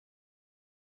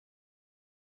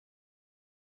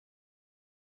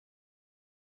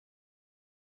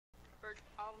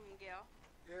Gill,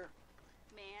 Here.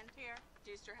 Mann. Here.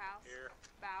 Dusterhouse. Here.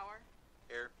 Bauer.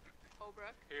 Here.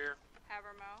 Holbrook. Here.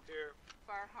 Havermo. Here.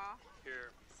 Farha.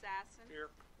 Here. Sassen.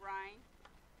 Here. Rhine.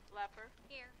 Lepper.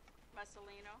 Here.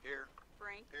 Mussolino. Here.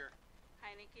 Brink. Here.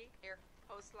 Heineke. Here.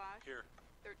 Oslage. Here.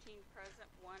 13 present,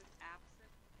 1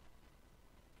 absent.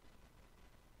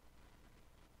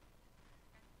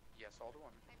 Yes,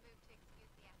 Alderwoman. I move to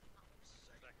excuse the absent Alderman.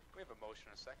 Second. We have a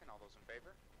motion and a second. All those in favor?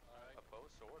 Aye.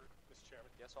 Opposed? So ordered. Mr. Chairman.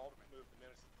 Yes, Alderman. Move the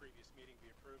minutes of the previous meeting be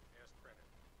approved as printed.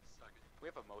 Second. We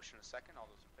have a motion and a second. All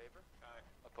those in favor? Aye.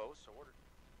 Opposed? So ordered.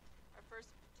 Our first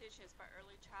petition is by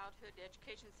Early Childhood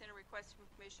Education Center requesting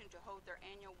permission to hold their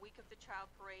annual Week of the Child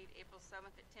Parade April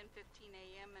 7th at 10:15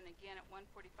 a.m. and again at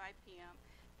 1:45 p.m.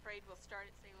 Parade will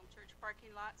start at Salem Church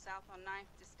parking lot, south on 9th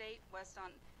to State, west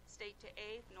on State to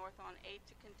 8th, north on 8th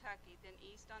to Kentucky, then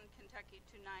east on Kentucky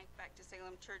to 9th, back to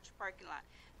Salem Church parking lot.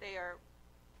 They are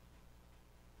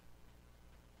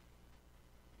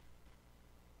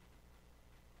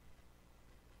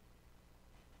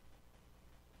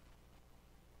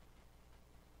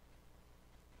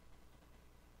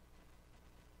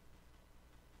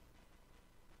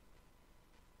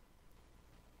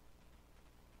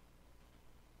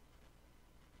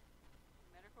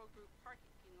Medical Group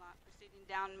parking lot proceeding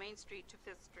down Main Street to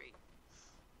 5th Street.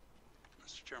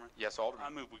 Mr. Chairman. Yes, Alderman. I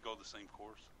move we go the same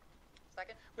course.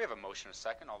 Second. We have a motion and a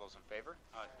second. All those in favor?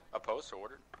 Aye. Opposed? So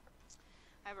ordered.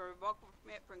 I have a revocable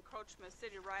permit for encroachment of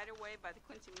city right-of-way by the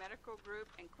Quincy Medical Group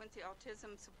and Quincy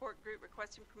Autism Support Group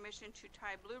requesting permission to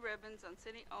tie blue ribbons on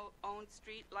city-owned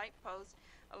street light posts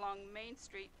along Main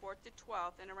Street, 4th to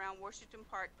 12th, and around Washington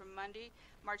Park from Monday,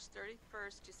 March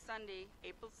 31st to Sunday,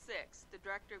 April 6th. The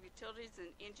Director of Utilities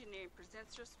and Engineering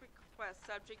presents this request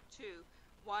subject to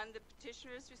 1, the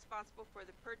petitioner is responsible for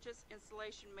the purchase,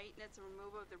 installation, maintenance, and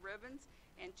removal of the ribbons,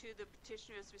 and 2, the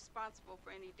petitioner is responsible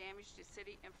for any damage to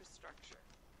city infrastructure.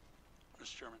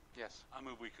 Mr. Chairman. Yes. I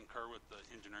move we concur with the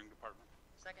engineering department.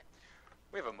 Second.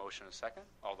 We have a motion and a second.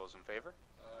 All those in favor?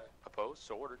 Aye. Opposed?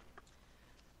 So ordered.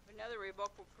 Another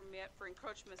revocable permit for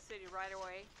encroachment of city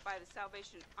right-of-way by the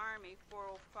Salvation Army,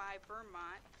 405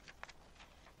 Vermont,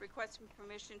 requesting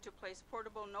permission to place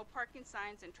portable no parking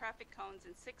signs and traffic cones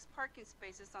in 6 parking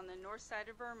spaces on the north side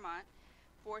of Vermont,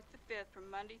 4th to 5th, from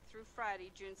Monday through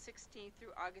Friday, June 16th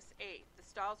through August 8th. The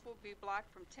stalls will be blocked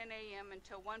from 10 a.m.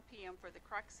 until 1 p.m. for the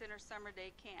Croc Center Summer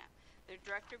Day Camp. The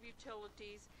Director of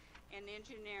Utilities and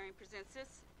Engineering presents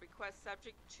this request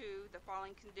subject to the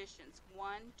following conditions.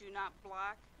 1, do not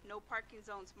block no parking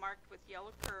zones marked with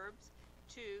yellow curbs.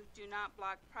 2, do not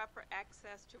block proper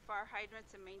access to fire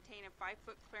hydrants and maintain a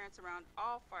 5-foot clearance around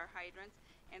all fire hydrants.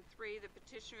 And 3, the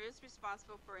petitioner is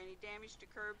responsible for any damage to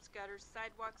curbs, gutters,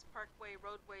 sidewalks, parkway,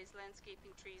 roadways,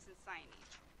 landscaping, trees, and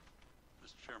signage.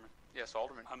 Mr. Chairman. Yes,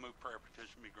 Alderman. I move prior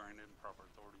petition be granted and proper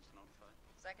authorities notified.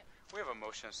 Second. We have a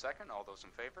motion and a second. All those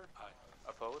in favor? Aye.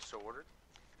 Opposed? So ordered.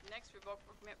 Next,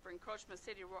 revocable permit for encroachment of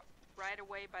city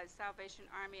right-of-way by the Salvation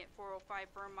Army at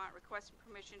 405 Vermont, requesting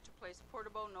permission to place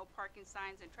portable no parking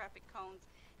signs and traffic cones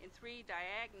in 3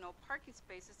 diagonal parking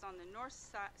spaces on the north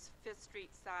side, 5th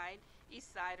Street side, east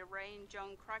side of Ray and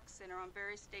Joan Croc Center on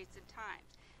various dates and times.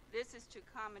 This is to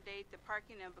accommodate the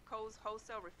parking of a Kohl's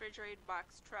wholesale refrigerated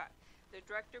box truck. The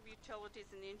Director of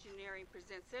Utilities and Engineering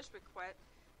presents this request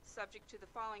subject to the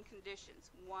following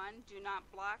conditions. 1, do not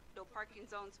block no parking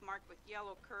zones marked with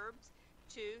yellow curbs.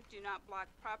 2, do not block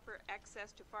proper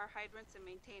access to fire hydrants and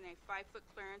maintain a 5-foot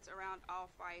clearance around all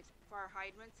 5 fire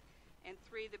hydrants. And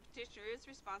 3, the petitioner is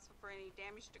responsible for any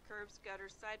damage to curbs,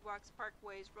 gutters, sidewalks,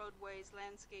 parkways, roadways,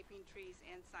 landscaping, trees,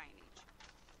 and signage.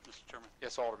 Mr. Chairman.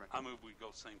 Yes, Alderman. I move we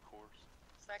go same course.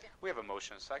 Second. We have a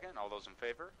motion and a second. All those in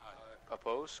favor? Aye.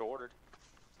 Opposed? So ordered.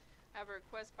 I have a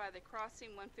request by the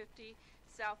Crossing 150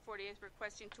 South 48th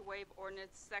requesting to waive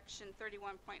ordinance section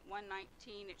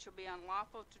 31.119. It shall be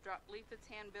unlawful to drop leaflets,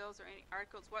 handbills, or any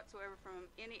articles whatsoever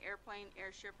from any airplane,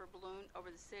 airship, or balloon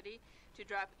over the city, to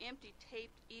drop empty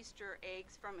taped Easter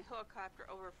eggs from a helicopter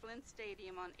over Flynn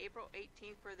Stadium on April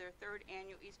 18th for their 3rd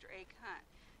annual Easter egg hunt.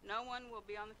 No one will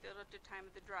be on the field at the time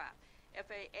of the drop.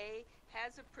 FAA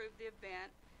has approved the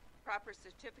event. Proper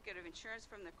certificate of insurance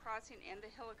from the crossing and the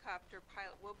helicopter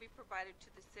pilot will be provided to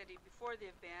the city before the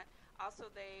event. Also,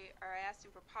 they are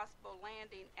asking for possible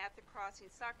landing at the crossing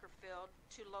soccer field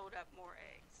to load up more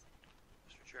eggs.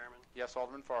 Mr. Chairman, Yes,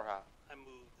 Alderman Farha. I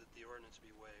move that the ordinance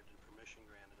be waived and permission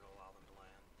granted to allow them to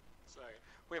land. Second.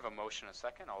 We have a motion and a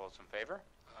second. All those in favor?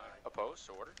 Aye. Opposed?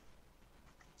 So ordered.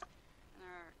 And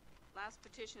our last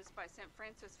petition is by St.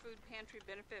 Francis Food Pantry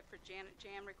Benefit for Janet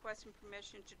Jam, requesting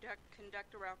permission to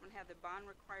conduct a raffle and have the bond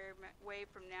requirement waived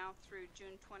from now through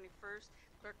June 21st.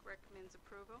 Clerk recommends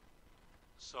approval.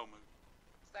 So moved.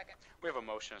 Second. We have a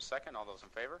motion and a second. All those in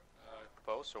favor? Aye.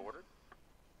 Opposed? So ordered.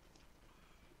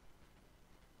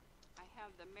 I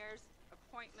have the mayor's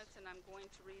appointments, and I'm going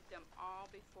to read them all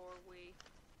before we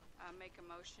make a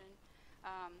motion.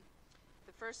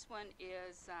 The first one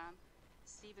is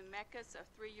Stephen Meckus, a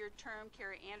 3-year term,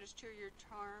 Carrie Anders, 2-year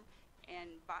term, and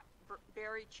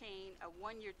Barry Chain, a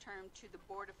 1-year term to the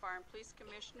Board of Fire and Police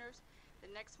Commissioners.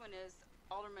 The next one is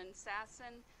Alderman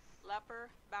Sasson, Lepper,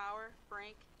 Bauer,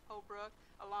 Brink, Holbrook,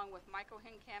 along with Michael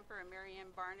Hincamper and Mary Ann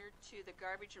Barnard to the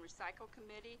Garbage and Recycle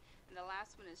Committee. And the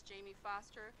last one is Jamie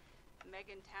Foster,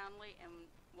 Megan Townley, and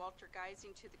Walter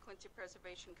Geising to the Quincy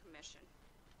Preservation Commission.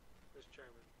 Mr.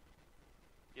 Chairman,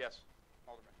 Yes.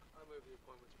 Alderman. I move the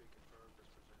appointments be confirmed as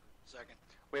presented. Second.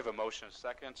 We have a motion and a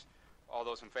second. All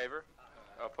those in favor?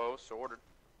 Opposed? So ordered.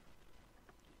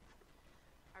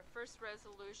 Our first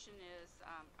resolution is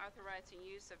authorizing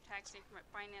use of tax increment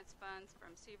finance funds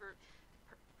from Siebert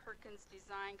Perkins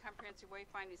Design Comprehensive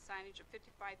Wayfinding signage of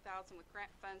 $55,000 with grant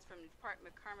funds from the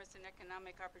Department of Commerce and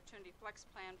Economic Opportunity Flex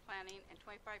Plan Planning and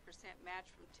 25% match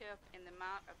from TIF in the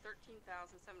amount of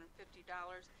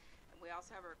 $13,750. And we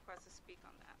also have a request to speak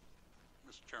on that.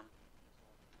 Mr. Chairman,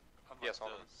 I'd Yes,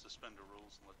 like Alderman. to suspend the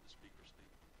rules and let the speaker speak.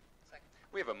 Second.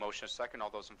 We have a motion and a second. All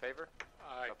those in favor?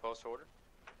 Aye. Opposed? So ordered.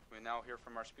 We now hear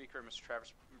from our speaker, Mr.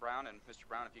 Travis Brown. And Mr.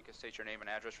 Brown, if you could state your name and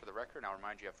address for the record, and I'll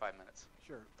remind you have 5 minutes.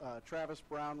 Sure. Travis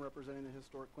Brown, representing the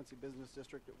historic Quincy Business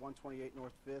District at 128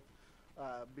 North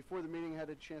 5th. Before the meeting, I had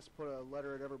a chance to put a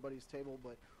letter at everybody's table,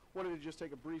 but wanted to just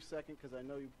take a brief second because I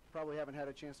know you probably haven't had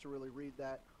a chance to really read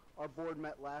that. Our board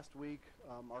met last week.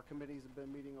 Our committees have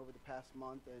been meeting over the past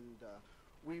month, and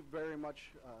we very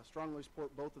much strongly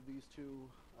support both of these two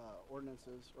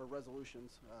ordinances or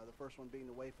resolutions. The first one being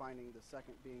the wayfinding, the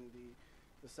second being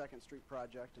the Second Street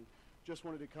project. And just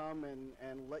wanted to come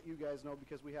and let you guys know,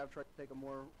 because we have tried to take a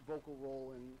more vocal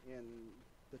role in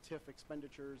the TIF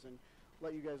expenditures, and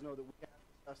let you guys know that we have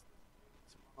discussed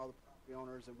this with all the property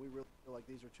owners, and we really feel like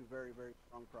these are two very, very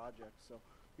strong projects. So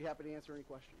be happy to answer any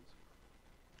questions.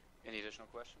 Any additional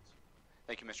questions?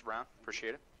 Thank you, Mr. Brown.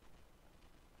 Appreciate it.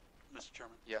 Mr.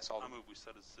 Chairman? Yes, I Alderman. move we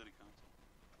set as city council.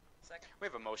 Second. We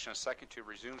have a motion and a second to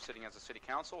resume sitting as a city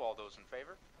council. All those in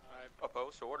favor? Aye.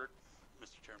 Opposed? So ordered.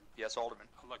 Mr. Chairman, Yes, Alderman.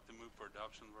 I'd like to move for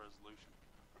adoption of the resolution.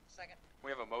 Second. We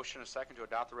have a motion and a second to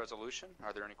adopt the resolution. Are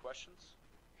there any questions?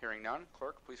 Hearing none,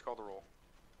 clerk, please call the roll.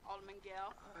 Alderman Gale.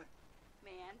 Aye.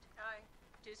 Mand. Aye.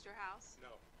 Deusterhouse.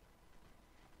 No.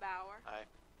 Bauer. Aye.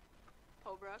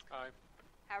 Holbrook. Aye.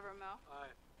 Havermill. Aye.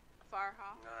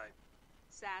 Farha. Aye.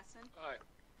 Sasson. Aye.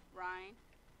 Rhine.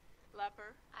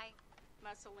 Lepper. Aye.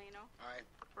 Mussolino. Aye.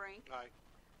 Brink. Aye.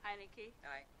 Heinecke.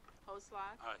 Aye.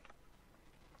 Hoslag. Aye.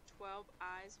 12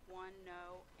 ayes, 1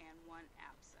 no, and 1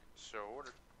 absent. So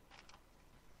ordered.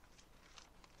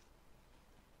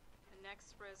 The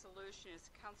next resolution is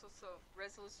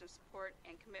resolution of support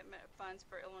and commitment of funds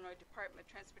for Illinois Department of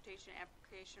Transportation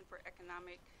application for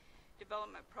economic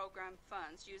development program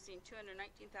funds using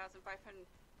 $219,504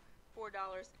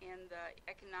 in the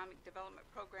economic development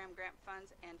program grant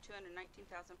funds and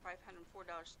 $219,504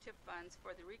 TIP funds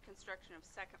for the reconstruction of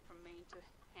Second from Maine to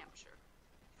Hampshire.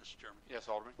 Mr. Chairman, Yes,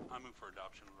 Alderman. I move for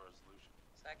adoption of the resolution.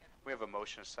 Second. We have a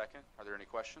motion and a second. Are there any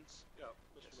questions? Yeah,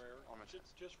 Mr. Yes. Mayor, Alderman.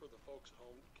 just for the folks at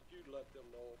home, could you let them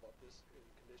know about this in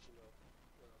condition of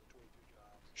the 22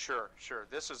 jobs? Sure.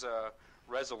 This is a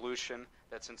resolution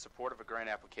that's in support of a grant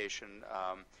application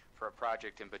for a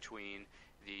project in between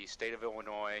the State of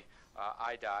Illinois,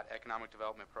 IDOT, Economic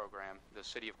Development Program, the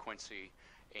City of Quincy,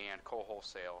 and Coal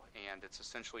Wholesale. And it's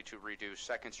essentially to redo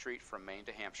 2nd Street from Maine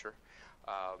to Hampshire.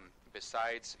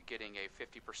 Besides getting a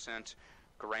 50%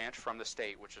 grant from the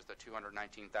state, which is the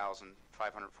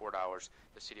 $219,504,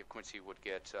 the City of Quincy would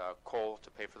get coal to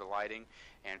pay for the lighting,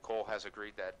 and coal has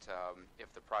agreed that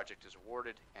if the project is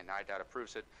awarded and IDOT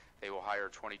approves it, they will hire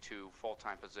 22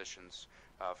 full-time positions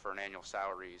for an annual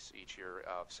salaries each year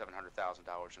of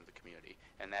 $700,000 in the community.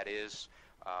 And that is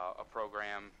a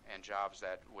program and jobs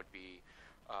that would be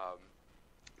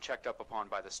checked up upon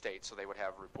by the state, so they would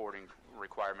have reporting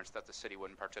requirements that the city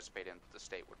wouldn't participate in, the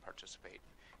state would participate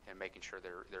in making sure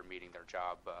they're meeting their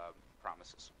job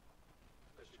promises.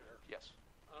 Mr. Mayor? Yes.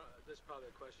 This is probably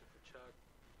a question for Chuck.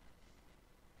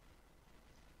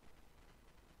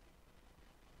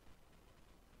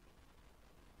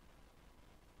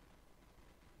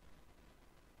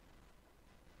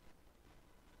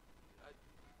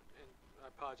 I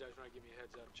apologize for not giving you a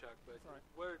heads up, Chuck, but That's all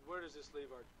right. where does this leave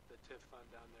the TIF fund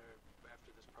down there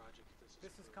after this project? if This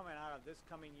is approved? coming out of this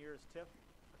coming year's TIF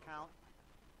account.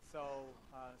 So,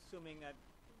 assuming that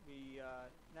the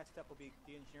next step will be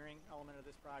the engineering element of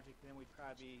this project, then we'd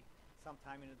probably be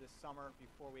sometime into this summer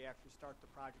before we actually start the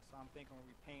project. So I'm thinking we'll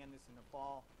be paying this in the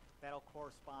fall. That'll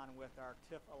correspond with our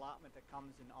TIF allotment that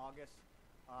comes in August.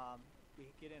 We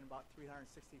get in about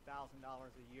 $360,000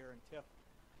 a year in TIF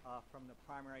from the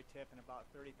primary TIF and about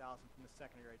 $30,000 from the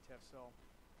secondary TIF. So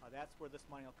that's where this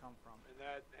money will come from. And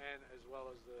that, and as well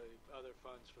as the other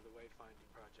funds for the wayfinding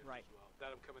project Right. as well.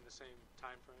 That'll come in the same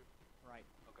time frame? Right.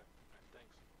 Okay, all right, thanks.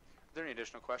 Are there any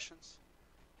additional questions?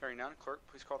 Hearing none, clerk,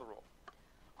 please call the roll.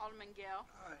 Alderman Gale.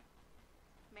 Aye.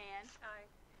 Mann. Aye.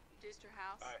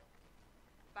 Deusterhouse. Aye.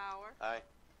 Bauer. Aye.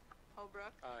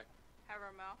 Holbrook. Aye.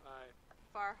 Havermill. Aye.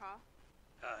 Farha.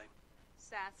 Aye.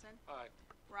 Sassen. Aye.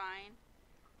 Ryan.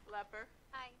 Lepper.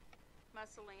 Aye.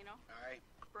 Mussolino. Aye.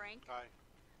 Brink. Aye.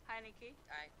 Heinecke.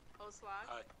 Aye. Oslog.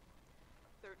 Aye.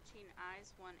 13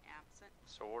 ayes, 1 absent.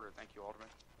 So ordered. Thank you, Alderman.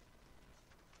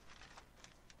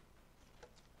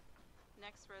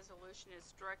 Next resolution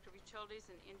is Director of Utilities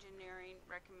and Engineering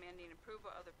recommending approval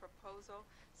of the proposal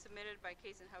submitted by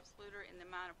Case and Hubbs Luter in the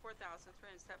amount of $4,317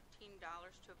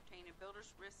 to obtain a builder's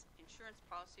risk insurance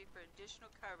policy for additional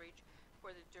coverage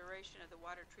for the duration of the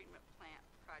water treatment plant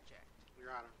project.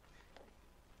 Your Honor,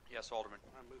 Yes, Alderman.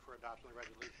 I move for adoption of the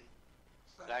resolution.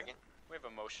 Second. We have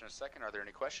a motion and a second. Are there any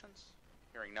questions?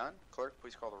 Hearing none, clerk,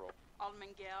 please call the roll.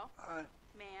 Alderman Gale. Aye.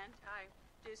 Mann. Aye.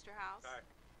 Deusterhouse. Aye.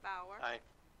 Bauer. Aye.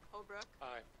 Holbrook.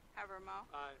 Aye. Havermill.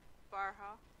 Aye.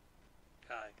 Farha.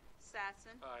 Aye.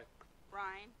 Sassen. Aye.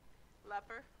 Ryan.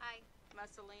 Lepper. Aye.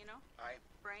 Mussolino. Aye.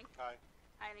 Brink. Aye.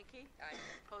 Heinecke. Aye.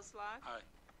 Oslog. Aye.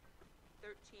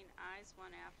 13 ayes,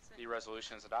 1 absent. The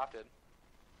resolution is adopted.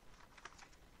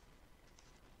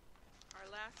 Our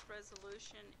last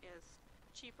resolution is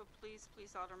Chief of Police,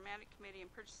 Police Automatic Committee,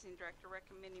 and Purchasing Director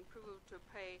recommending approval to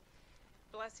pay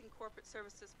Blessing Corporate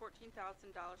Services $14,000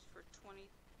 for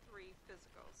 23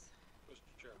 physicals. Mr.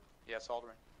 Chairman, Yes,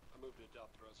 Alderman. I move to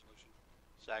adopt the resolution.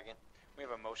 Second. We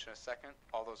have a motion and a second.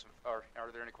 All those, are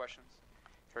there any questions?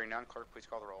 Hearing none, clerk, please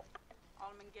call the roll.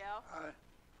 Alderman Gale. Aye.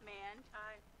 Mann.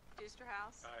 Aye.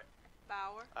 Deusterhouse. Aye.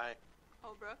 Bauer. Aye.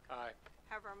 Holbrook. Aye.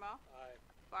 Havermill. Aye.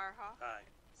 Farha. Aye.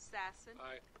 Sassen.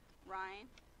 Aye. Ryan.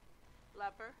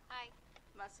 Lepper. Aye.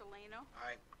 Mussolino.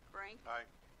 Aye. Brink. Aye.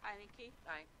 Heinecke.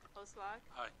 Aye. Oslog.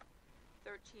 Aye.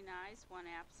 13 ayes, 1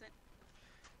 absent.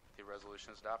 The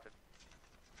resolution is adopted.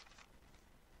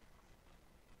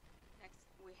 Next,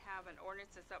 we have an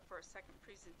ordinance that's up for a second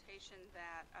presentation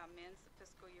that amends the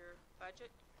fiscal year budget.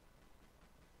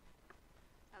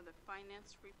 Now, the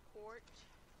finance report.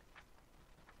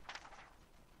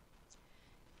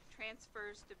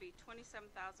 Transfers to be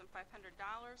 $27,500,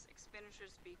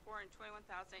 expenditures to be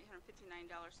 $421,859.02,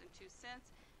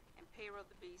 and payroll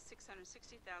to be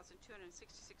 $660,266.23.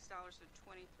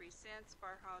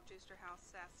 Farha, Deusterhouse,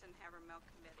 Sassen, Havermill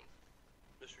Committee.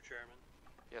 Mr. Chairman,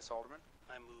 Yes, Alderman.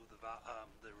 I move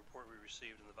the report we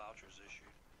received and the vouchers issued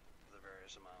for the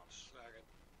various amounts. Second.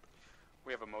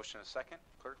 We have a motion and a second.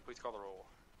 Clerk, please call the roll.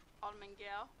 Alderman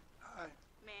Gale. Aye.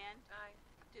 Mann. Aye.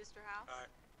 Deusterhouse. Aye.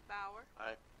 Bauer.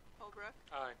 Aye. Holbrook.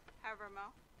 Aye.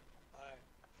 Havermill. Aye.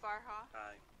 Farha.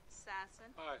 Aye.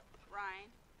 Sassen. Aye. Ryan.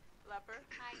 Lepper.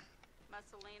 Aye.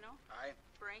 Mussolino. Aye.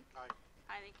 Brink. Aye.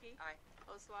 Heinecke. Aye.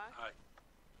 Oslog. Aye.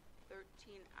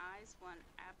 13 ayes, 1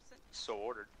 absent. So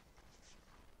ordered.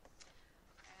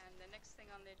 And the next thing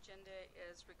on the agenda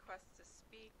is request to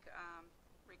speak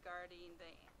regarding the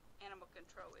animal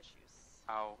control issues.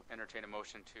 I'll entertain a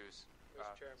motion to Mr.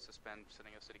 Chairman. suspend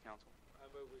sitting of City Council. I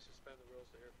move we suspend the rules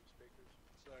to hear from speakers.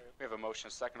 Second. We have a motion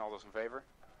and a second. All those in favor?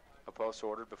 Opposed? So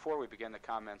ordered. Before we begin the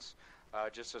comments,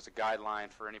 just as a guideline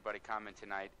for anybody commenting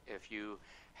tonight, if you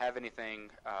have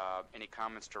anything, any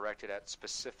comments directed at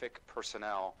specific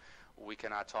personnel, we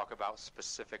cannot talk about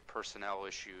specific personnel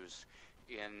issues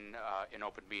in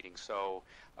open meetings. So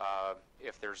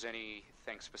if there's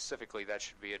anything specifically, that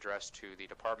should be addressed to the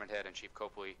department head, and Chief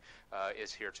Copley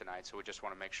is here tonight. So we just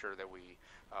want to make sure that we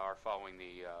are following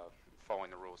the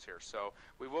rules here. So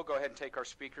we will go ahead and take our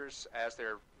speakers as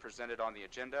they're presented on the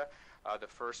agenda, the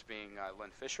first being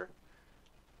Lynn Fisher.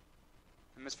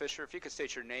 And Ms. Fisher, if you could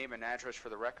state your name and address for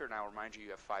the record, and I'll remind you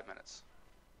you have 5 minutes.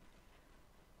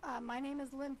 My name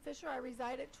is Lynn Fisher. I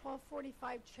reside at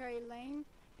 1245 Cherry Lane.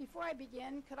 Before I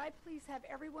begin, could I please have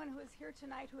everyone who is here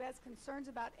tonight who has concerns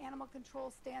about animal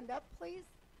control stand up, please?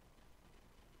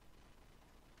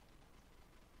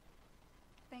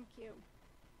 Thank you.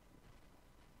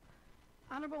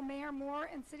 Honorable Mayor Moore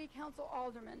and City Council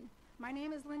Aldermen, my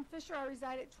name is Lynn Fisher. I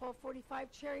reside at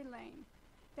 1245 Cherry Lane.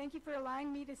 Thank you for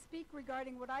allowing me to speak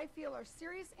regarding what I feel are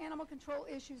serious animal control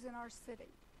issues in our city.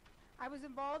 I was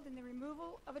involved in the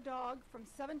removal of a dog from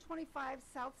 725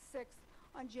 South 6th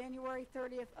on January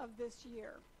 30th of this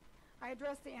year. I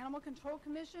addressed the Animal Control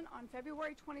Commission on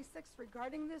February 26th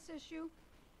regarding this issue.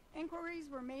 Inquiries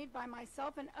were made by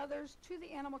myself and others to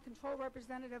the animal control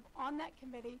representative on that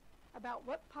committee about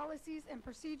what policies and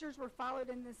procedures were followed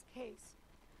in this case.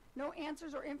 No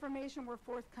answers or information were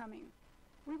forthcoming.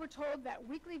 We were told that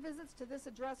weekly visits to this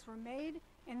address were made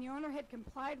and the owner had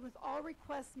complied with all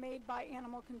requests made by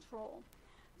animal control.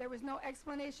 There was no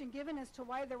explanation given as to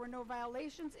why there were no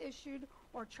violations issued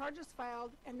or charges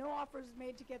filed and no offers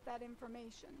made to get that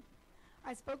information.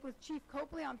 I spoke with Chief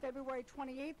Copley on February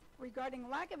 28th regarding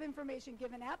lack of information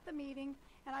given at the meeting,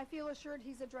 and I feel assured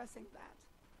he's addressing that.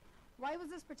 Why was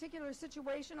this particular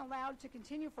situation allowed to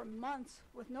continue for months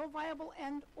with no viable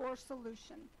end or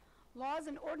solution? Laws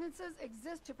and ordinances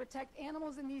exist to protect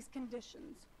animals in these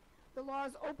conditions. The law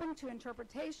is open to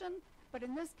interpretation, but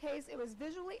in this case, it was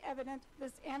visually evident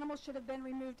this animal should have been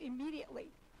removed immediately.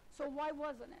 So why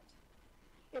wasn't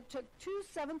it? It took 2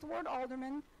 7th Ward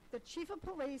aldermen, the chief of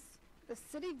police, the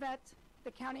city vet,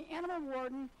 the county animal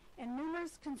warden, and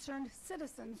numerous concerned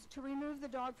citizens to remove the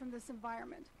dog from this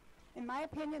environment. In my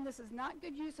opinion, this is not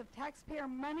good use of taxpayer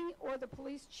money or the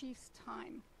police chief's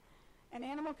time. An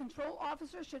animal control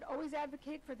officer should always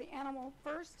advocate for the animal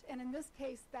first, and in this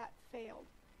case, that failed.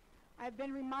 I've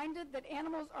been reminded that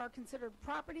animals are considered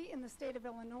property in the state of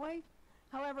Illinois.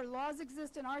 However, laws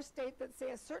exist in our state that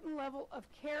say a certain level of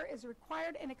care is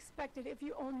required and expected if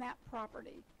you own that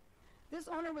property. This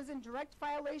owner was in direct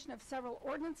violation of several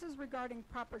ordinances regarding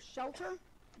proper shelter,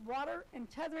 water, and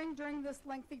tethering during this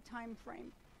lengthy time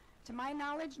frame. To my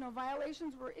knowledge, no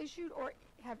violations were issued or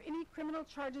have any criminal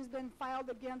charges been filed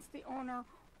against the owner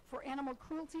for animal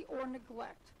cruelty or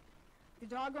neglect. The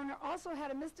dog owner also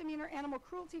had a misdemeanor animal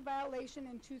cruelty violation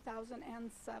in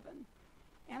 2007.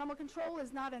 Animal control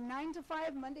is not a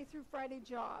 9-to-5 Monday through Friday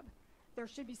job. There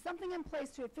should be something in place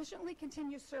to efficiently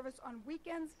continue service on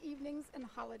weekends, evenings, and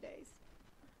holidays.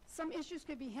 Some issues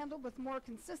could be handled with more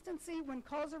consistency when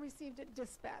calls are received at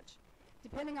dispatch.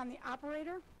 Depending on the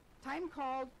operator, time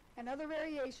called, and other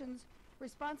variations,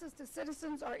 responses to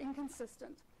citizens are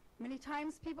inconsistent. Many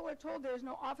times people are told there is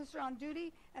no officer on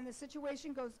duty and the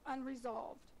situation goes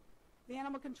unresolved. The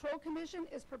Animal Control Commission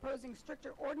is proposing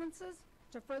stricter ordinances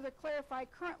to further clarify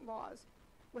current laws.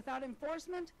 Without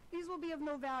enforcement, these will be of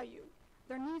no value.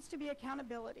 There needs to be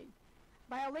accountability.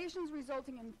 Violations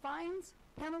resulting in fines,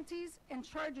 penalties, and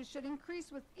charges should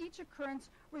increase with each occurrence,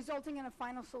 resulting in a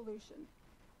final solution.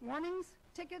 Warnings,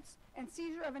 tickets, and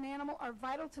seizure of an animal are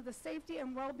vital to the safety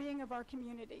and well-being of our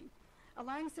community.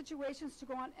 Allowing situations to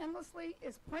go on endlessly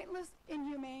is pointless,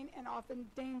 inhumane, and often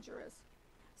dangerous.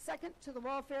 Second to the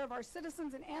welfare of our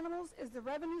citizens and animals is the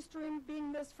revenue stream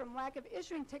being missed from lack of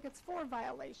issuing tickets for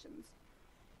violations.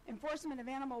 Enforcement of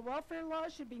animal welfare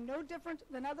laws should be no different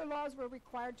than other laws we're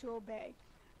required to obey.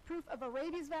 Proof of a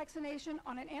rabies vaccination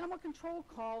on an animal control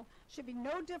call should be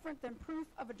no different than proof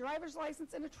of a driver's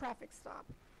license in a traffic stop.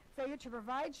 Failure to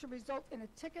provide should result in a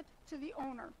ticket to the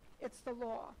owner. It's the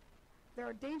law. There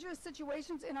are dangerous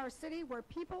situations in our city where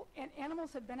people and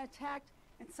animals have been attacked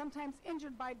and sometimes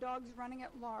injured by dogs running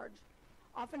at large.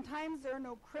 Oftentimes, there are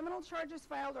no criminal charges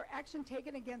filed or action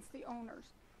taken against the owners.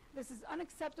 This is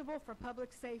unacceptable for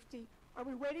public safety. Are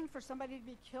we waiting for somebody to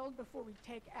be killed before we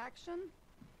take action?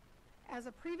 As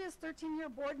a previous 13-year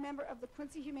board member of the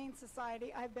Quincy Humane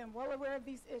Society, I've been well aware of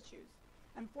these issues.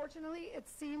 Unfortunately, it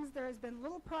seems there has been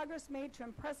little progress made to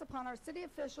impress upon our city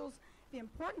officials the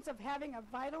importance of having a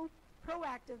vital,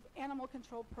 proactive animal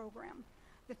control program.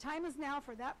 The time is now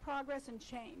for that progress and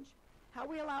change. How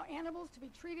we allow animals to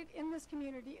be treated in this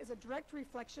community is a direct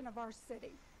reflection of our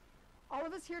city. All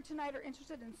of us here tonight are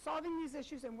interested in solving these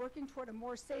issues and working toward a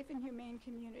more safe and humane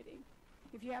community.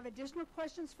 If you have additional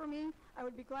questions for me, I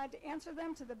would be glad to answer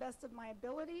them to the best of my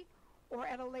ability or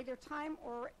at a later time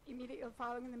or immediately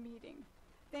following the meeting.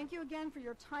 Thank you again for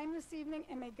your time this evening,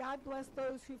 and may God bless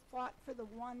those who fought for the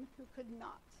one who could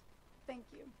not. Thank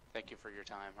you. Thank you for your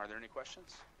time. Are there any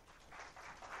questions?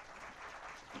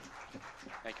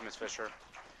 Thank you, Ms. Fisher.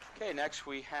 Okay, next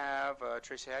we have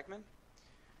Tracy Hagman.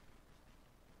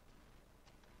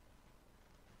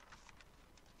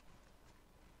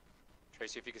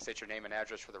 Tracy, if you could state your name and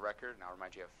address for the record, and I'll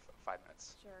remind you of 5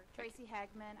 minutes. Sure. Tracy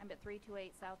Hagman. I'm at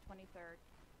 328 South 23rd.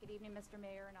 Good evening, Mr.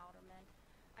 Mayor and Alderman.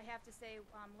 I have to say,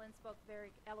 Lynn spoke very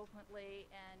eloquently,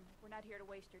 and we're not here to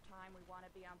waste your time. We want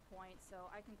to be on point, so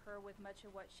I concur with much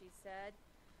of what she said.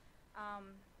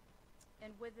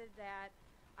 And with that,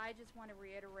 I just want to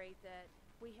reiterate that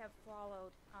we have followed,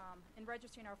 in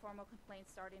registering our formal complaints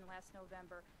starting last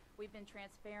November, we've been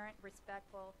transparent,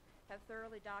 respectful, have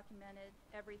thoroughly documented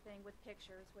everything with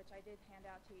pictures, which I did hand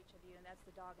out to each of you, and that's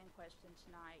the dog in question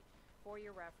tonight for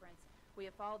your reference. We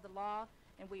have followed the law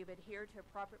and we would adhere to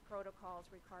appropriate protocols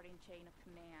regarding chain of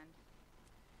command.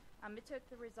 It took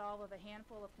the resolve of a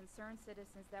handful of concerned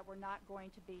citizens that were not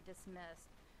going to be dismissed,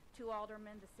 2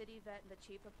 aldermen, the city vet, and the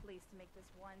chief of police to make this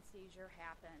one seizure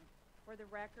happen. For the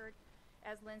record,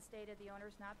 as Lynn stated, the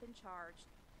owner's not been charged,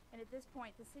 and at this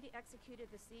point, the city executed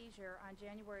the seizure on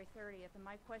January 30th, and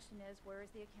my question is, where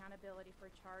is the accountability for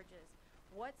charges?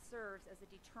 What serves as a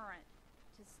deterrent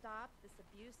to stop this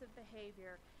abusive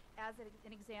behavior as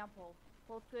an example,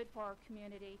 both good for our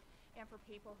community and for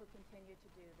people who continue to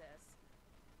do this?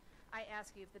 I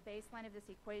ask you, if the baseline of this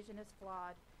equation is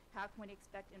flawed, how can we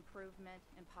expect improvement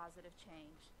and positive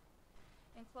change?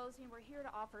 In closing, we're here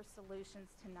to offer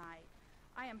solutions tonight.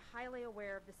 I am highly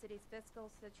aware of the city's fiscal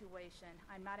situation.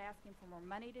 I'm not asking for more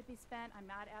money to be spent. I'm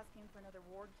not asking for another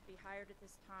warden to be hired at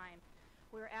this time.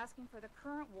 We're asking for the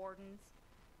current warden's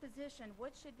position,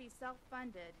 which should be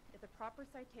self-funded if the proper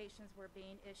citations were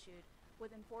being issued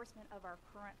with enforcement of our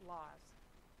current laws.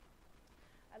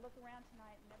 I look around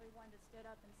tonight and everyone that stood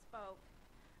up and spoke,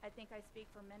 I think I speak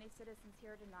for many citizens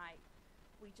here tonight.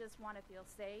 We just want to feel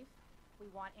safe, we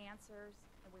want answers,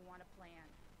 and we want a plan.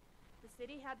 The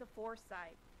city had the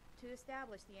foresight to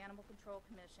establish the Animal Control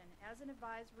Commission as an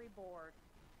advisory board,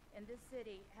 and this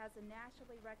city has a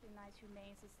nationally recognized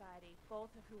humane society,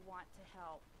 both of who want to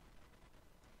help.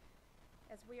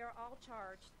 As we are all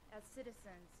charged as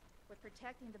citizens with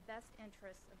protecting the best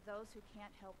interests of those who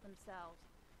can't help themselves,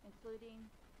 including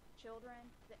children,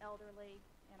 the elderly,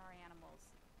 and our animals.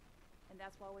 And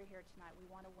that's why we're here tonight. We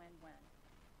want a win-win.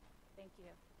 Thank you.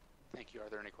 Thank you. Are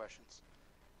there any questions?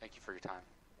 Thank you for your time.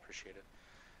 Appreciate it.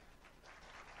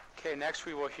 Okay, next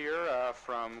we will hear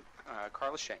from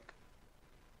Carla Schenk.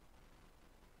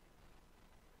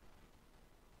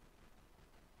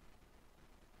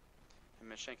 And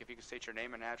Ms. Schenk, if you could state your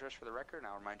name and address for the record, and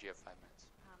I'll remind you of 5 minutes.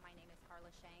 My name is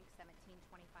Carla Shank,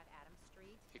 1725 Adams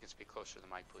Street. If you can speak closer to the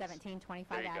mic, please. 1725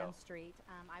 There you go. Adams Street.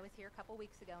 I was here a couple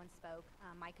weeks ago and spoke.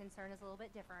 My concern is a little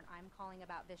bit different. I'm calling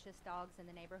about vicious dogs in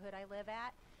the neighborhood I live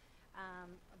at.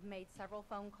 I've made several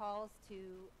phone calls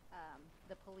to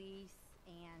the police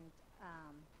and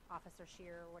Officer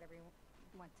Shear, or whatever you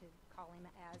want to call him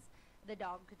as, the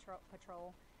dog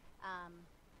patrol.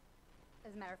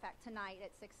 As a matter of fact, tonight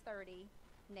at 6:30,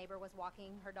 neighbor was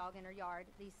walking her dog in her yard.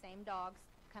 These same dogs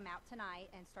come out tonight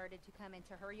and started to come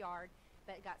into her yard,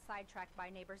 but got sidetracked by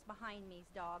neighbors behind me's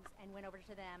dogs and went over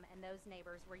to them, and those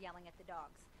neighbors were yelling at the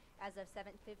dogs. As of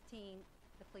 7:15,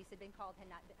 the police had been called, had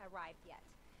not arrived yet.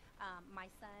 My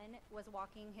son was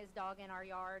walking his dog in our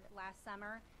yard last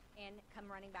summer and come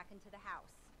running back into the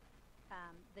house.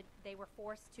 They were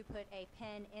forced to put a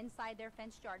pen inside their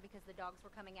fenced yard because the dogs were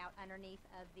coming out underneath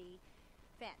of the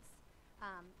fence.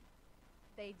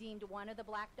 They deemed one of the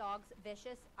black dogs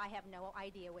vicious. I have no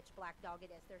idea which black dog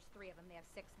it is. There's 3 of them. They have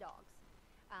 6 dogs.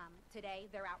 Today,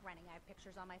 they're out running. I have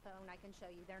pictures on my phone I can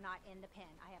show you. They're not in the pen.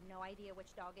 I have no idea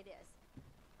which dog it is.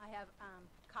 I have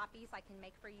copies I can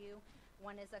make for you.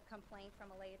 One is a complaint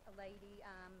from a lady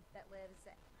that lives,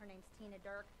 her name's Tina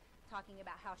Dirk, talking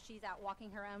about how she's out walking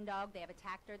her own dog. They have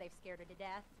attacked her. They've scared her to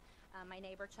death. My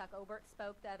neighbor, Chuck Obert,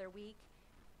 spoke the other week.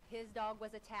 His dog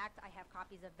was attacked. I have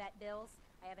copies of vet bills.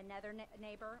 I have another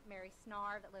neighbor, Mary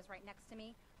Snar, that lives right next to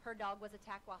me. Her dog was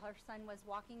attacked while her son was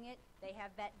walking it. They have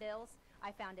vet bills.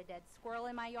 I found a dead squirrel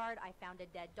in my yard. I found a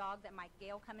dead dog that Mike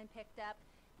Gale come and picked up.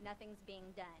 Nothing's being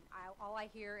done. All I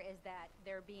hear is that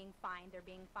they're being fined. They're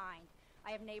being fined.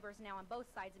 I have neighbors now on both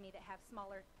sides of me that have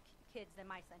smaller kids than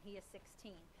my son. He is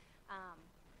 16.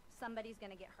 Somebody's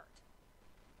going to get hurt.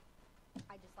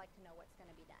 I just like to know what's going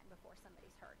to be done before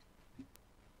somebody's hurt.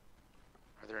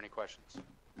 Are there any questions?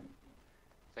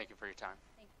 Thank you for your time.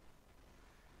 Thank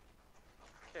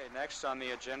you. Okay, next on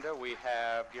the agenda we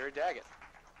have Gary Daggett.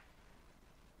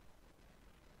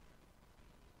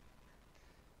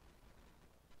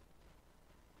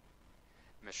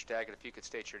 Mr. Daggett, if you could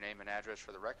state your name and address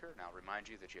for the record, and I'll remind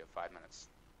you that you have 5 minutes.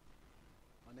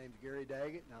 My name's Gary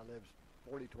Daggett, and I live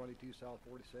 4022 South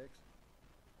 46.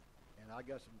 And I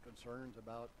got some concerns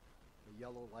about the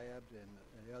yellow labs and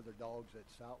the other dogs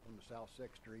that's out on the South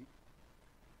 6th Street.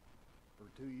 For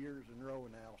 2 years in a row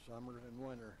now, summer and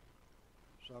winter.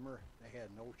 Summer, they had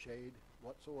no shade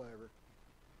whatsoever.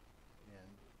 And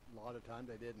a lot of times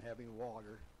they didn't have any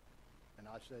water. And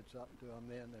I said something to them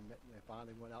then, and they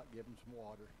finally went out and gave them some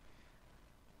water.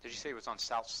 Did you say it was on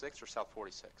South 6th or South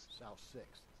 46th? South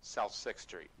 6th, South 6th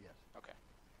Street. yes. Okay.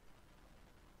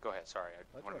 Go ahead, sorry. I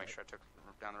That's want to all make sure I took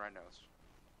down the right notes.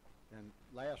 And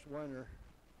last winter,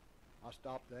 I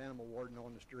stopped the animal warden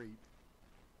on the street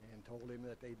and told him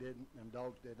that them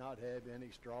dogs did not have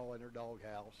any straw in their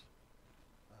doghouse.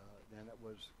 Then it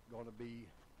was going to be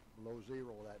below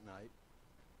 0 that night.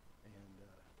 And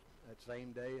that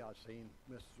same day, I seen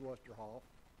Mrs. Westerhoff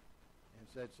and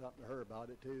said something to her about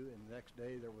it too. And the next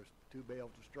day, there was 2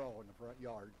 bales of straw in the front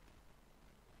yard.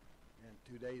 And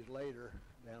 2 days later,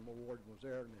 the animal warden was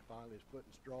there, and they finally was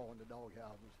putting straw in the dog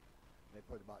houses. They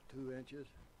put about 2 inches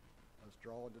of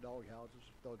straw in the dog houses,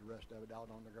 throw the rest of it out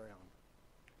on the ground.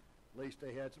 At least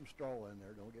they had some straw in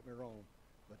there, don't get me wrong,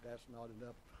 but that's not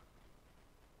enough,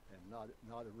 and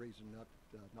not a reason not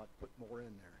to put more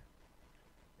in there.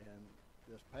 And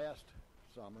this past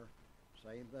summer,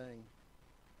 same thing,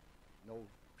 no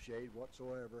shade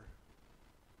whatsoever.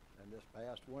 And this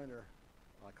past winter,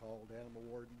 I called the animal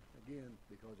warden again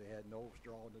because they had no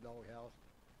straw in the doghouse.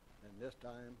 And this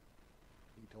time,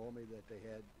 he told me that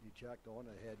he checked on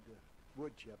it, had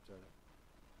wood chips in it.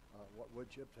 What wood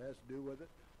chips has to do with it,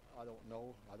 I don't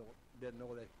know. Didn't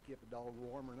know they keep a dog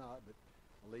warm or not, but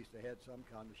at least they had some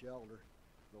kind of shelter.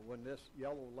 But when this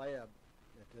yellow lab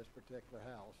at this particular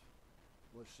house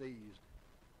was seized,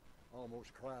 I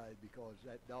almost cried because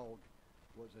that dog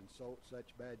was in such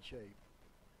bad shape.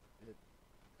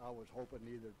 I was hoping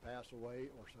either to pass away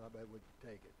or somebody would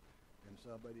take it. And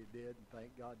somebody did, and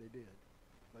thank God they did.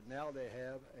 But now they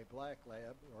have a black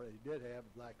lab, or they did have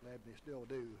a black lab, they still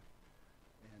do.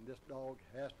 And this dog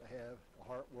has to have the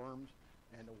heartworms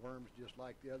and the worms just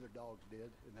like the other dogs did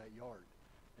in that yard.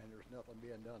 And there's nothing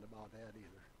being done about that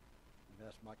either. And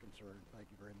that's my concern. Thank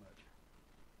you very much.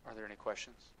 Are there any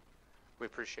questions? We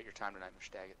appreciate your time tonight,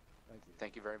 Mr. Daggett. Thank you.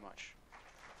 Thank you very much.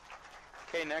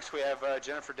 Okay, next we have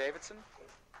Jennifer Davidson,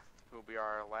 who will be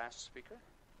our last speaker.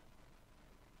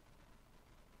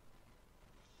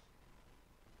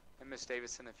 And Ms.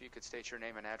 Davidson, if you could state your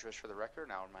name and address for the record,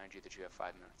 and I'll remind you that you have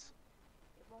 5 minutes.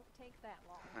 It won't take that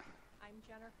long. I'm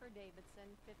Jennifer Davidson,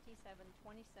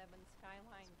 5727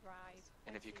 Skyline Drive.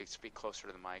 And if you could speak closer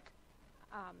to the mic.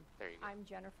 There you go. I'm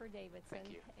Jennifer Davidson.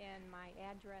 Thank you. And my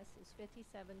address is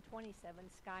 5727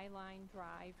 Skyline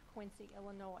Drive, Quincy,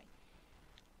 Illinois.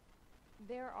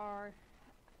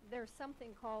 There's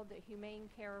something called the Humane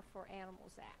Care for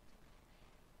Animals Act.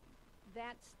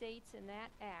 That states in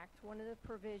that act, one of the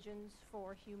provisions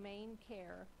for humane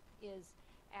care is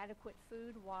adequate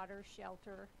food, water,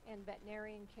 shelter, and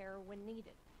veterinarian care when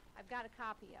needed. I've got a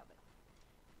copy of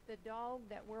it. The dog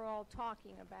that we're all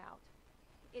talking about,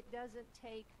 it doesn't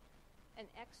take an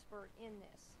expert in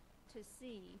this to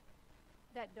see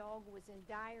that dog was in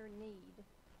dire need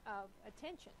of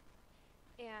attention.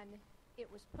 And it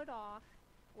was put off,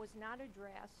 was not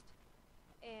addressed,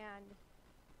 and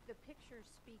the pictures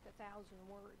speak 1,000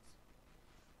 words.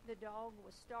 The dog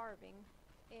was starving,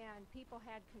 and people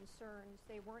had concerns.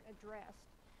 They weren't addressed.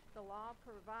 The law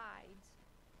provides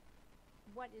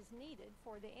what is needed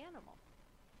for the animal.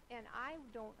 And I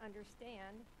don't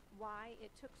understand why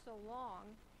it took so long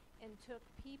and took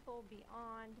people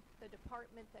beyond the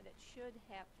department that it should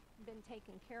have been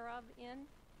taken care of in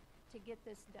to get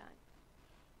this done.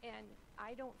 And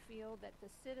I don't feel that the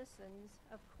citizens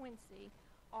of Quincy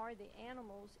or the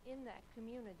animals in that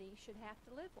community should have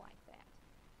to live like that.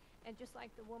 And just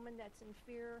like the woman that's in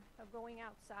fear of going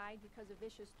outside because of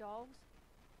vicious dogs,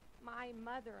 my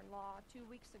mother-in-law 2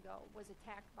 weeks ago was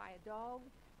attacked by a dog,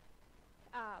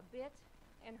 bit,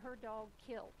 and her dog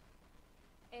killed.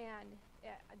 And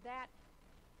that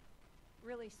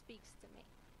really speaks to me.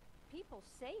 People's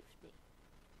safety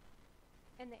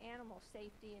and the animal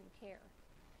safety and care.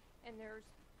 And there's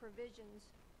provisions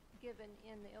given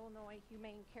in the Illinois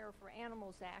Humane Care for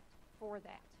Animals Act for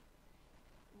that.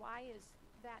 Why is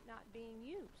that not being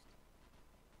used?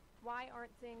 Why aren't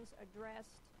things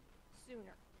addressed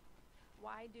sooner?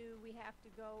 Why do we have to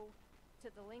go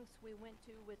to the lengths we went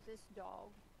to with this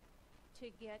dog to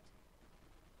get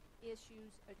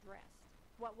issues addressed?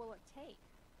 What will it take?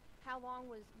 How long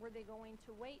were they going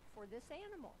to wait for this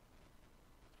animal?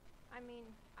 I mean,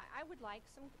 I would like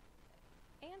some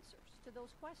answers to those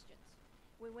questions.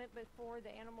 We went before the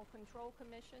Animal Control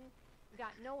Commission,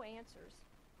 got no answers.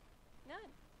 None.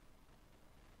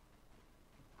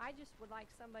 I just would like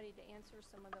somebody to answer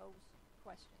some of those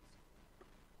questions.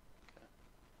 Okay.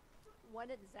 What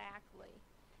exactly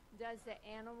does the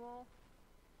animal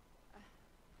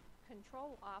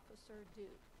control officer do?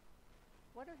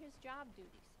 What are his job duties?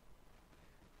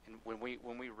 And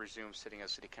when we resume sitting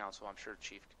as city council, I'm sure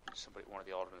one of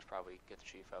the aldermen probably get the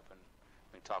chief up and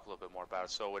we can talk a little bit more about it.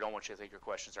 So we don't want you to think your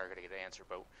questions aren't going to get answered,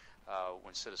 but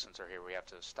when citizens are here, we have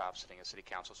to stop sitting as city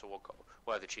council. So we'll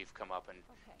have the chief come up and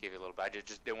give you a little bit. I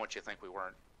just didn't want you to think we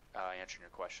weren't answering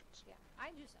your questions. Yeah,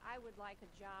 I would like a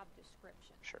job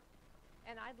description. Sure.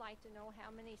 And I'd like to know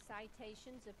how many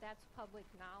citations, if that's public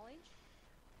knowledge,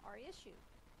 are issued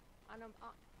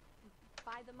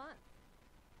by the month.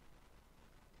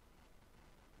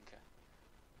 Okay.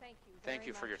 Thank you Thank very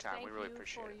you for your much. time. We really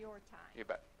appreciate Thank it. you for your time. You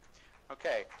bet.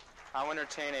 Okay, I'll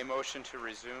entertain a motion to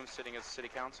resume sitting as City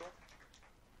Council.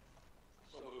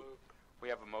 So moved. We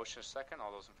have a motion, a second.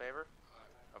 All those in favor?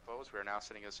 Opposed? We are now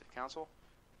sitting as City Council.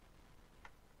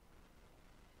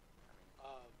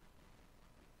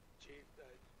 Chief,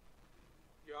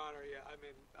 Your Honor, yeah, I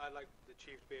mean, I'd like the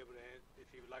chief to be able to, if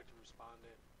he would like to respond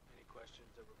to any questions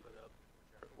that were put up.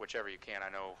 Whichever you can.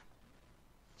 I know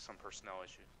some personnel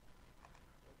issues.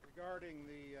 Regarding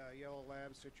the Yellow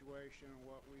Lab situation and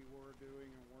what we were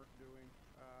doing and weren't doing,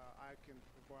 I can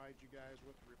provide you guys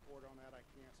with a report on that. I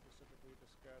can't specifically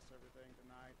discuss everything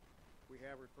tonight. We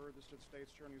have referred this to the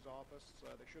State's Attorney's Office.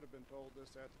 They should have been told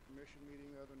this at the commission meeting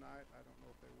the other night. I don't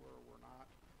know if they were or were not,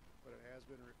 but it has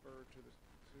been referred to the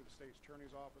State's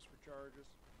Attorney's Office for charges.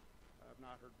 I've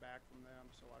not heard back from them,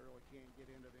 so I really can't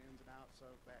get into the ins and outs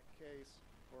of that case,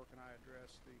 or can I address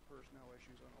the personnel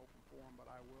issues on open forum, but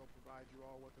I will provide you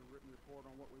all with a written report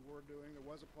on what we were doing. There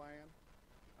was a plan.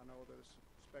 I know there's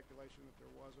speculation that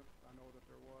there wasn't. I know that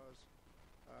there was.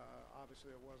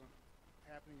 Obviously, it wasn't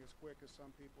happening as quick as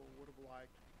some people would have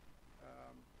liked,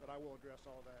 but I will address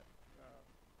all that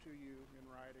to you in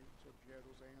writing so that you have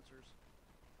those answers.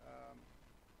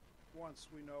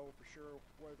 Once we know for sure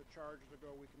where the charges will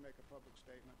go, we can make a public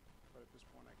statement, but at this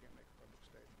point I can't make a public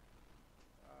statement.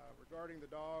 Regarding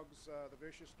the dogs, the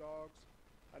vicious dogs,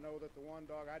 I know that the one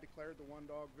dog, I declared the one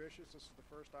dog vicious. This is the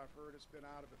first I've heard it's been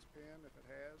out of its pen, if it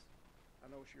has. I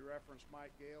know she referenced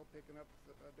Mike Gale picking up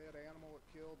a dead animal it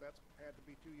killed. That's had to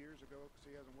be 2 years ago because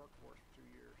he hasn't worked for us for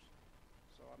 2 years.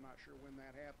 So I'm not sure when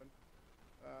that happened.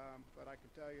 But I can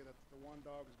tell you that the one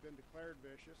dog has been declared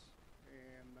vicious,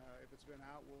 and if it's been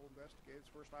out, we'll investigate. It's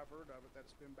the first I've heard of it, that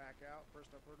it's been back out.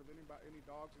 First I've heard of any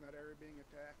dogs in that area being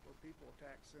attacked or people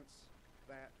attacked since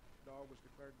that dog was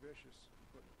declared vicious and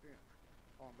put in the pen.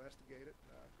 I'll investigate it.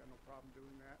 I've got no problem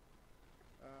doing that.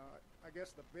 I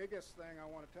guess the biggest thing I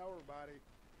want to tell everybody,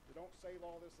 you don't save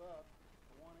all this up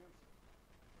for one incident.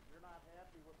 If you're not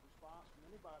happy with response from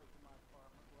anybody from my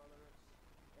department, whether it's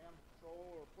animal control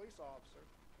or a police officer,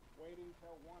 waiting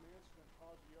until one incident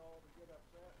causes you all to get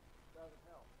upset doesn't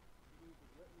help. You need to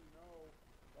let me know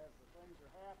as the things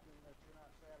are happening that you're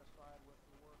not satisfied with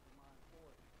the work of my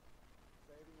employees.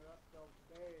 Saving it up till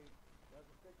today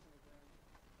doesn't fix anything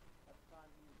at the time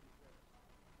you need to be fixed.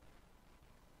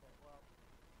 Okay, well,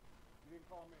 you didn't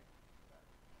call me. Okay.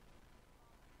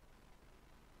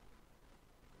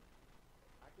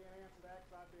 I can't answer that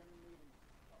because I've been in meetings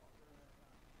during that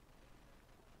time.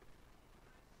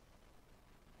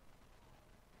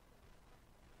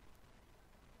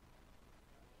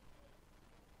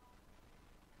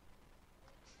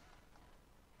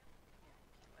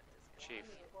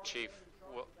 Chief,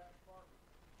 we'll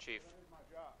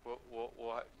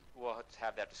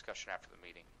have that discussion after the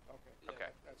meeting. Okay.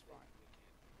 Okay. That's fine.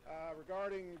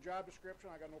 Regarding job description,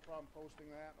 I got no problem posting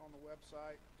that on the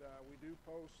website. We do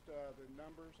post the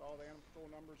numbers. All the animal control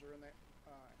numbers are in that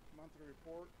monthly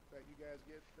report that you guys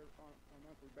get on a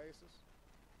monthly basis.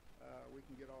 We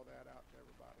can get all that out to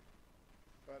everybody.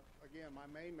 But again, my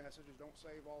main message is don't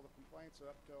save all the complaints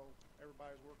up till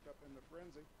everybody's worked up in the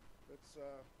frenzy.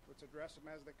 Let's address them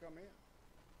as they come in.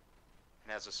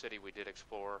 And as a city, we did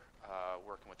explore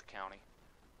working with the county.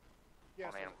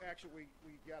 Yes, on animal. actually,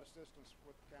 we got assistance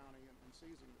with the county in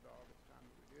seizing the dog at the time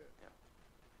that we did. Yeah.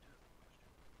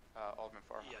 Alderman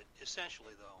Farmer. Yeah,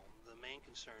 essentially, though, the main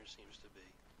concern seems to be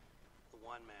the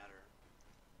one matter,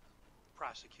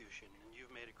 prosecution. And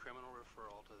you've made a criminal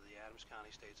referral to the Adams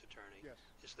County State's Attorney. Yes.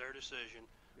 It's their decision.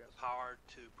 Yes. The power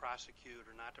to prosecute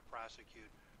or not to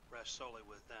prosecute rests solely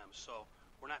with them. So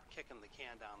we're not kicking the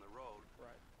can down the road.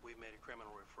 Right. We've made a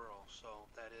criminal referral. So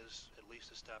that is at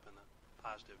least a step in the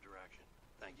positive direction.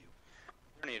 Thank you.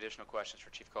 Are there any additional questions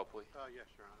for Chief Copley? Yes,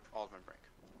 Your Honor. Alderman Brink.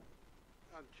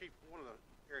 Chief, one of the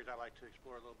areas I'd like to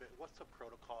explore a little bit, what's the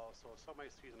protocol? So if somebody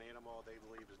sees an animal they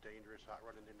believe is dangerous out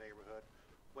running in the neighborhood,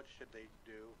 what should they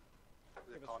do?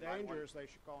 If it's dangerous, they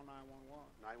should call 911.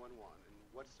 911. And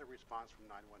what's the response from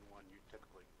 911 you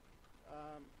typically?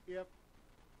 If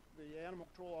the animal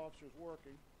control officer is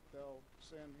working, they'll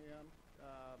send him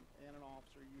and an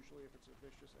officer, usually if it's a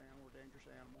vicious animal or dangerous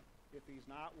animal. If he's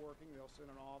not working, they'll send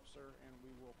an officer, and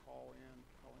we will call him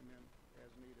in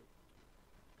as needed.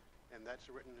 And that's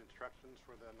written instructions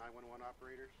for the 911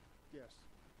 operators? Yes.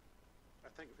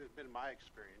 I think it's been my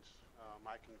experience,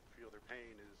 I can feel their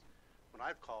pain, is when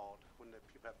I've called, when the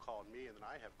people have called me and then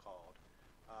I have called,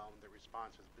 the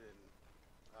response has been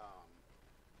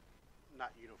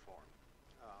not uniform.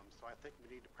 So I think we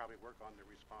need to probably work on the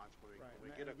response when Right. we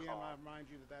And get a again, call. I remind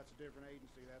you that that's a different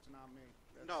agency. That's not me.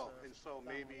 That's, No, and so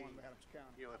 911 maybe, Adams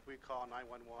County. you know, if we call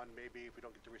 911, maybe if we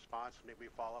don't get the response, maybe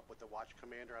we follow up with the watch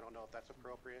commander. I don't know if that's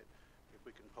appropriate, if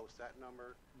we can post that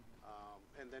number.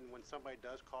 And then when somebody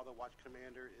does call the watch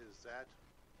commander, is that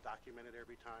documented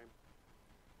every time?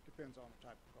 Depends on the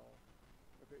type of call.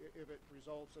 If it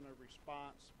results in a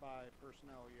response by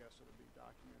personnel, yes, it'll be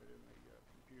documented in the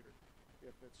computer.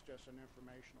 If it's just an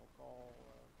informational call,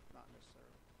 not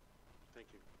necessarily. Thank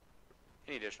you.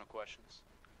 Any additional questions?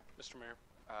 Mr. Mayor.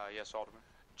 Yes, Alderman.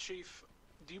 Chief,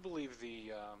 do you believe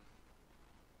the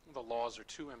laws are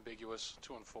too ambiguous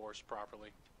to enforce properly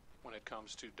when it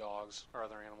comes to dogs or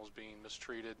other animals being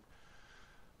mistreated,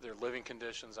 their living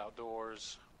conditions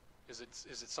outdoors? Is it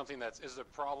something is it a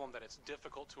problem that it's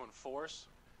difficult to enforce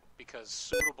because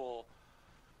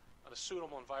a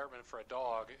suitable environment for a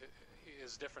dog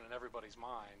is different in everybody's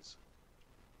minds?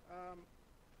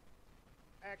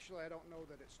 Actually, I don't know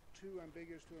that it's too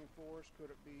ambiguous to enforce.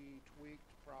 Could it be tweaked?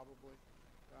 Probably.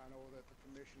 I know that the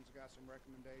commission's got some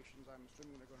recommendations. I'm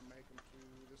assuming they're going to make them to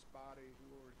this body, who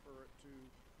will refer it to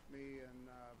me and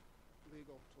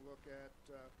legal to look at.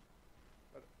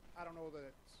 But I don't know that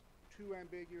it's too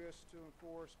ambiguous to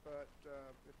enforce, but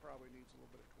it probably needs a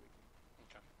little bit of tweaking.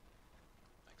 Okay.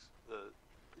 Thanks.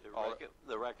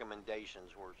 The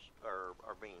recommendations are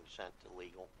being sent to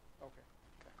legal. Okay.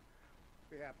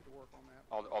 Be happy to work on that.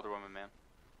 Alderwoman Mann.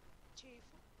 Chief,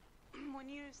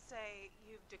 when you say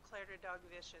you've declared a dog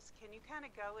vicious, can you kind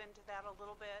of go into that a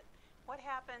little bit? What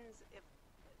happens if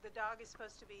the dog is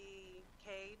supposed to be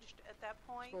caged at that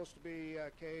point? Supposed to be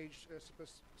caged a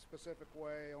specific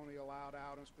way, only allowed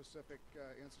out in specific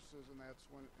instances, and that's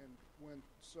when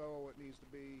it needs to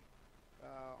be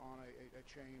on a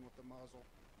chain with the muzzle.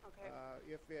 Okay.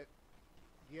 If it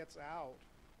gets out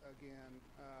again,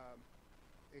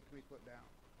 it can be put down.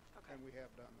 Okay. And we have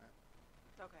done that.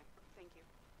 Okay, thank you.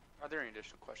 Are there any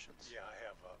additional questions? Yeah,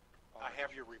 I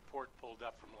have your report pulled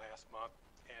up from last month,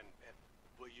 and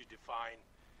will you define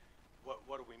what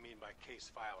do we mean by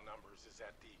case file numbers? Is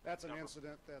that the That's an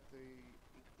incident that the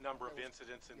number of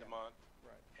incidents in the month?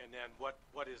 Right. And then what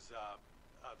is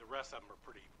the rest of them are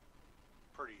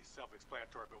pretty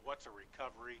self-explanatory, but what's a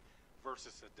recovery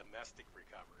versus a domestic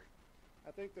recovery? I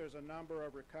think there's a number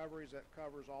of recoveries that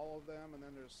covers all of them, and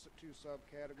then there's two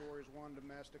subcategories, one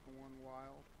domestic and one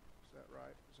wild. Is that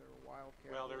right? Is there a wild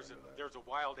category? Well, there's a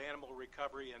wild animal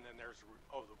recovery, and then the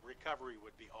recovery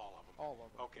would be all of them. All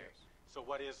of them. Okay. Yes. So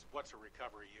what's a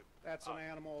recovery? That's an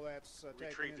animal that's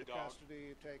taken into dog.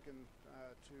 custody, taken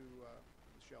to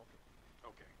the shelter.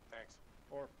 Okay, thanks.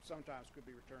 Or sometimes could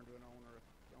be returned to an owner if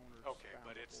the owner's Okay,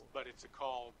 found but before. it's a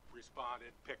call,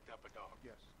 responded, picked up a dog.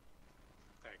 Yes.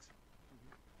 Thanks.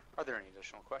 Are there any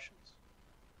additional questions?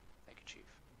 Thank you, Chief.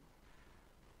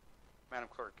 Madam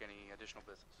Clerk, any additional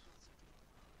business?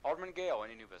 Alderman Gale,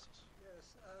 any new business?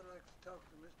 Yes, I'd like to talk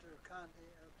to Mr. Conte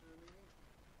after the meeting.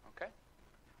 Okay.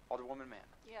 Alderwoman Mann.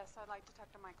 Yes, I'd like to talk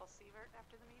to Michael Sievert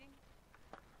after the meeting.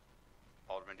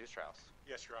 Alderman Deustrauss.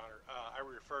 Yes, Your Honor. I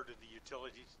referred to the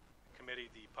Utilities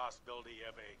Committee the possibility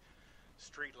of a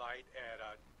street light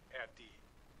at the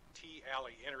T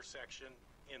Alley intersection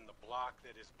in the block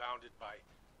that is bounded by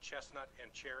Chestnut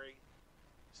and Cherry,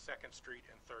 2nd Street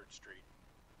and 3rd Street.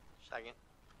 Second.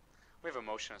 We have a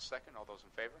motion and a second. All those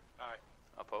in favor? Aye.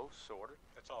 Opposed? So ordered.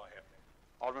 That's all I have.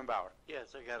 Alderman Bauer.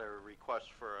 Yes, I got a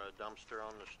request for a dumpster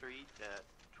on the street at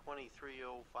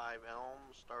 2305 Elm,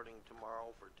 starting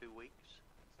tomorrow for 2 weeks.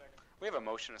 Second. We have a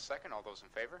motion and a second. All those in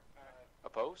favor? Aye.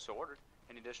 Opposed? So ordered.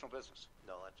 Any additional business?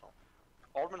 No, that's all.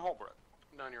 Alderman Holbrook.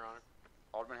 None, Your Honor.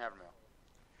 Alderman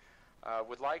Havermill.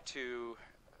 Would like to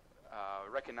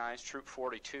recognize Troop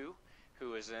 42,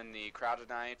 who is in the crowd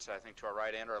tonight, I think to our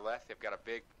right and our left. They've got a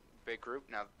big group.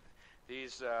 Now,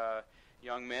 these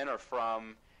young men are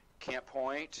from Camp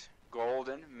Point,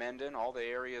 Golden, Mendon, all the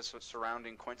areas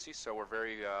surrounding Quincy, so we're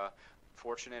very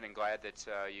fortunate and glad that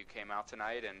you came out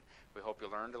tonight, and we hope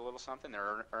you learned a little something.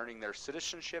 They're earning their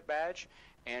citizenship badge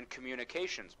and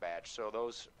communications badge, so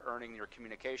those earning your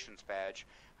communications badge,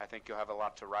 I think you'll have a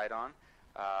lot to write on.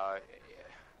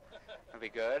 It'll be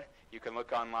good. You can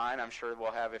look online. I'm sure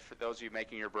we'll have it for those of you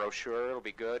making your brochure. It'll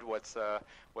be good. What's a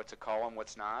column,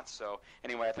 what's not. So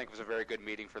anyway, I think it was a very good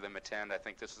meeting for them to attend. I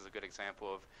think this is a good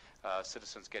example of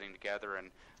citizens getting together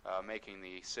and making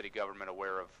the city government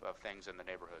aware of things in the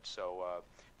neighborhood. So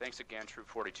thanks again, Troop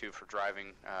 42, for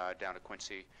driving down to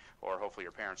Quincy, or hopefully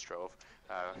your parents drove.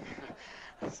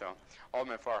 So,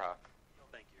 Alderman Farha.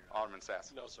 Thank you, Your Honor. Alderman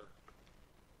Sass. No, sir.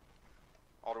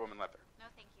 Alderwoman Lepper. No,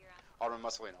 thank you, Your Honor. Alderman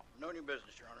Mussolino. No new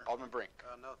business, Your Honor. Alderman Brink.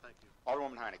 No, thank you.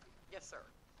 Alderwoman Heineke. Yes, sir.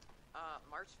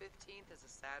 March 15th is a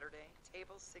Saturday.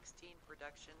 Table 16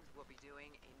 Productions will be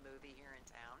doing a movie here in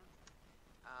town.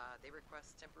 They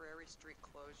request temporary street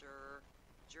closure,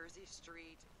 Jersey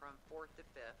Street from 4th to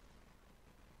 5th.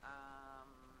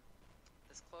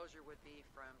 This closure would be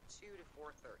from 2 to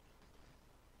 4:30.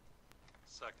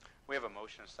 Second. We have a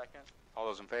motion and a second. All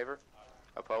those in favor?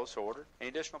 Opposed? So ordered. Any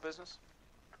additional business?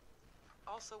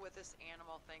 Also with this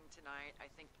animal thing tonight, I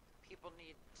think people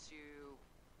need to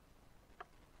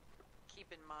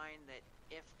keep in mind that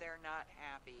if they're not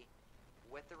happy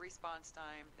with the response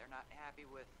time, they're not happy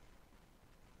with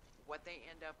what they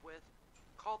end up with,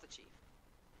 call the chief,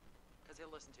 because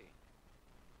he'll listen to you.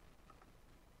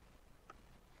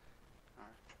 All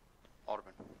right.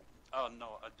 Alderman. Oh,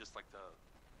 no, I'd just like to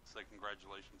say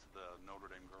congratulations to the Notre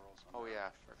Dame girls. Oh yeah,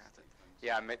 I forgot that.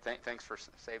 Yeah, thanks for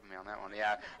saving me on that one.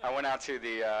 Yeah, I went out to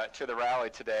the rally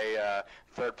today,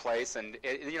 third place, and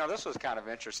this was kind of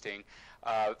interesting.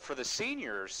 For the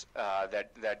seniors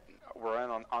that were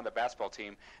on the basketball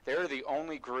team, they're the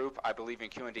only group, I believe, in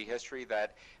QND history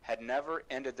that had never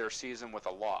ended their season with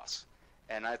a loss.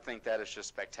 And I think that is just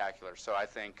spectacular. So I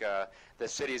think the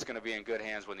city is going to be in good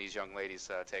hands when these young ladies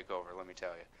take over, let me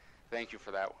tell you. Thank you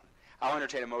for that one. I'll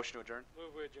entertain a motion to adjourn.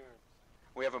 Move we adjourn.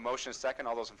 We have a motion and a second.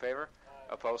 All those in favor?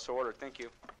 Opposed? So ordered. Thank you.